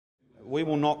We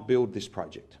will not build this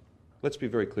project. Let's be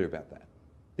very clear about that.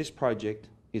 This project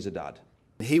is a dud.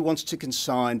 He wants to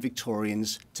consign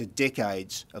Victorians to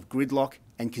decades of gridlock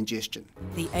and congestion.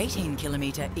 The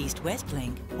 18-kilometre east-west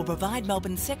link will provide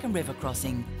Melbourne's second river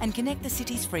crossing and connect the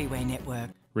city's freeway network.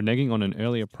 Reneging on an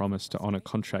earlier promise to honour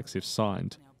contracts if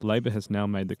signed, Labor has now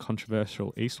made the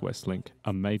controversial east-west link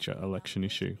a major election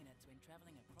issue.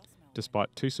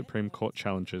 Despite 2 Supreme Court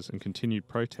challenges and continued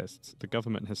protests, the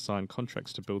government has signed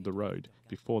contracts to build the road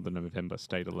before the November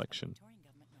state election.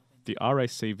 The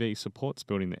RACV supports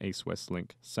building the east-west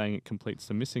link, saying it completes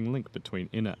the missing link between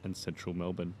inner and central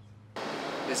Melbourne.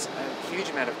 There's a huge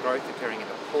amount of growth occurring in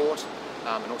the port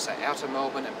and also outer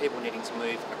Melbourne, and people needing to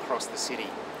move across the city.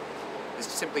 There's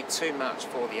simply too much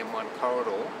for the M1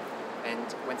 corridor,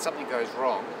 and when something goes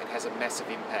wrong, it has a massive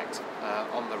impact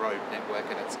on the road network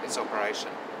and its operation.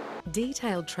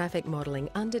 Detailed traffic modelling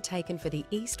undertaken for the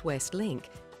east-west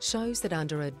link shows that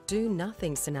under a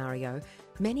do-nothing scenario,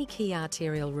 many key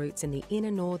arterial routes in the inner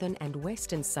northern and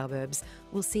western suburbs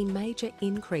will see major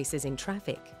increases in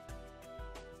traffic.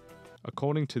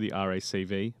 According to the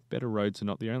RACV, better roads are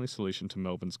not the only solution to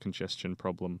Melbourne's congestion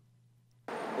problem.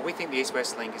 Well, we think the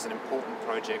east-west link is an important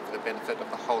project for the benefit of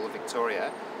the whole of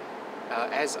Victoria,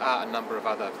 as are a number of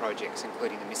other projects,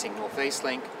 including the missing north-east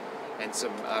link and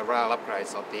some rail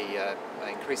upgrades like the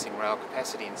increasing rail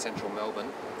capacity in central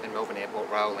Melbourne and Melbourne Airport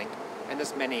Rail Link, and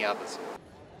there's many others.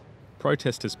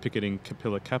 Protesters picketing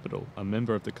Capilla Capital, a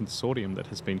member of the consortium that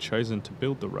has been chosen to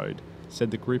build the road, said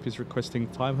the group is requesting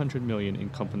 $500 million in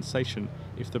compensation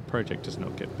if the project does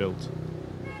not get built.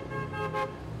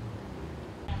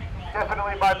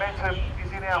 Definitely momentum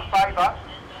is in our favour,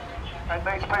 and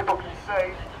these people can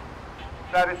see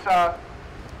that it's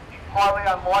highly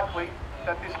unlikely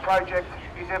that this project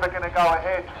is ever going to go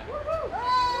ahead.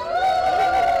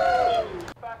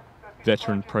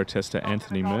 Veteran protester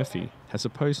Anthony Murphy has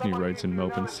opposed new roads in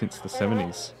Melbourne since the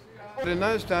 70s. But in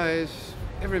those days,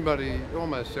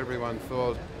 almost everyone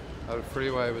thought a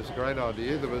freeway was a great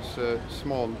idea. There was a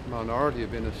small minority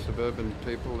of inner suburban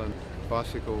people and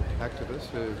bicycle activists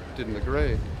who didn't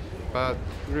agree. But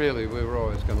really, we were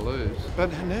always going to lose.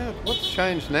 But now, what's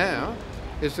changed now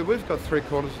is that we've got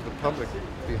 3/4 of the public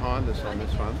behind us on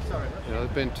this one. There's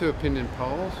been 2 opinion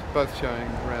polls, both showing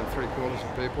around 3/4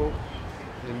 of people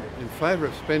in favour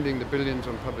of spending the billions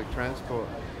on public transport.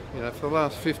 For the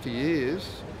last 50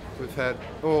 years, we've had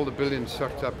all the billions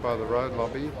sucked up by the road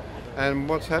lobby, and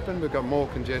what's happened? We've got more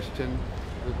congestion.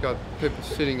 We've got people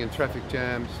sitting in traffic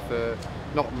jams for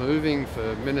not moving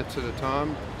for minutes at a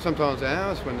time, sometimes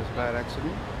hours when there's a bad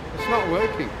accident. It's not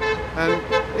working, and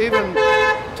even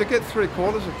to get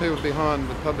 3/4 of people behind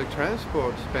the public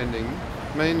transport spending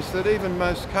means that even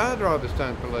most car drivers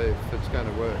don't believe it's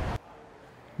going to work.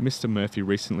 Mr Murphy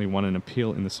recently won an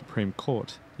appeal in the Supreme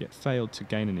Court, yet failed to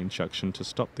gain an injunction to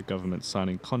stop the government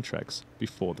signing contracts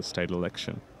before the state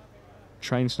election.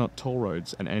 Trains Not Toll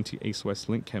Roads, an anti-east-west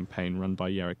link campaign run by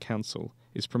Yarra Council,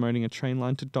 is promoting a train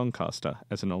line to Doncaster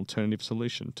as an alternative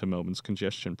solution to Melbourne's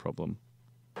congestion problem.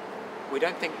 We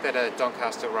don't think that a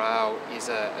Doncaster rail is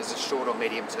a short or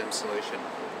medium-term solution.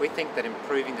 We think that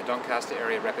improving the Doncaster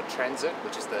area rapid transit,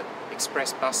 which is the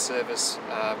express bus service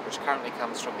which currently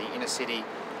comes from the inner city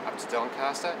up to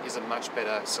Doncaster, is a much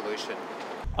better solution.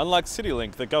 Unlike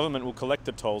CityLink, the government will collect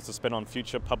the tolls to spend on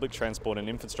future public transport and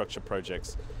infrastructure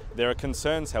projects. There are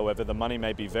concerns, however, the money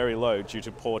may be very low due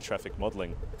to poor traffic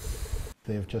modelling.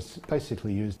 They've just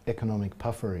basically used economic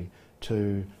puffery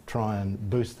to try and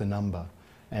boost the number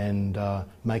and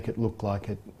make it look like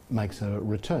it makes a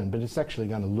return, but it's actually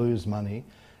going to lose money,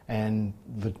 and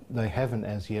they haven't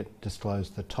as yet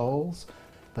disclosed the tolls.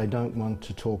 They don't want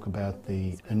to talk about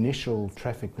the initial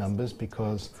traffic numbers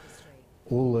because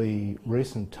all the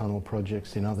recent tunnel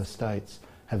projects in other states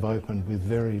have opened with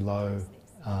very low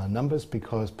numbers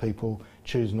because people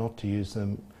choose not to use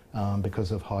them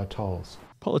because of high tolls.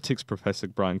 Politics professor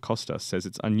Brian Costa says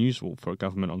it's unusual for a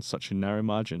government on such a narrow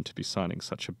margin to be signing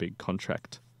such a big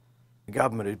contract. The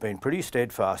government has been pretty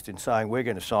steadfast in saying we're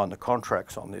going to sign the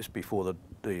contracts on this before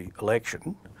the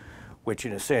election, which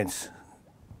in a sense,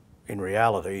 in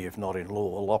reality, if not in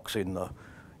law, locks in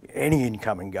any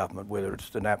incoming government, whether it's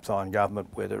the Napthine government,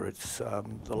 whether it's a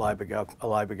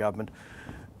Labor government,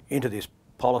 into this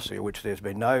policy, which there's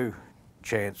been no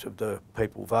chance of the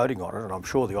people voting on it, and I'm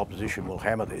sure the opposition will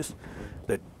hammer this,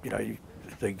 that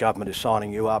the government is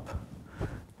signing you up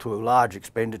to large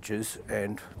expenditures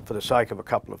and for the sake of a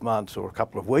couple of months or a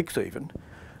couple of weeks even,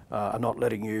 are not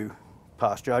letting you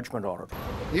pass judgment on it.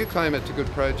 You claim it's a good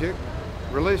project,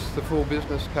 release the full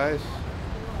business case,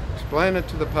 explain it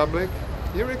to the public.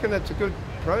 You reckon it's a good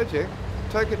project,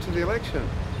 take it to the election,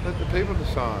 let the people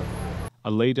decide. A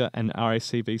Leader and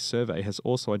RACV survey has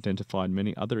also identified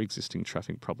many other existing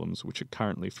traffic problems which are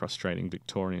currently frustrating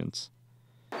Victorians.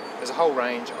 There's a whole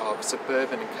range of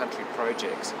suburban and country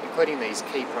projects, including these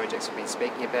key projects we've been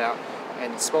speaking about,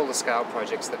 and smaller scale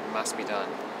projects that must be done.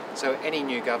 So any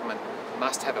new government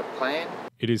must have a plan.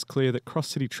 It is clear that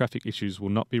cross-city traffic issues will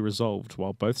not be resolved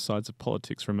while both sides of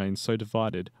politics remain so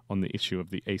divided on the issue of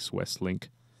the East-West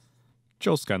link.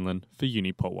 Joel Scanlan for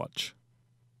Unipol Watch.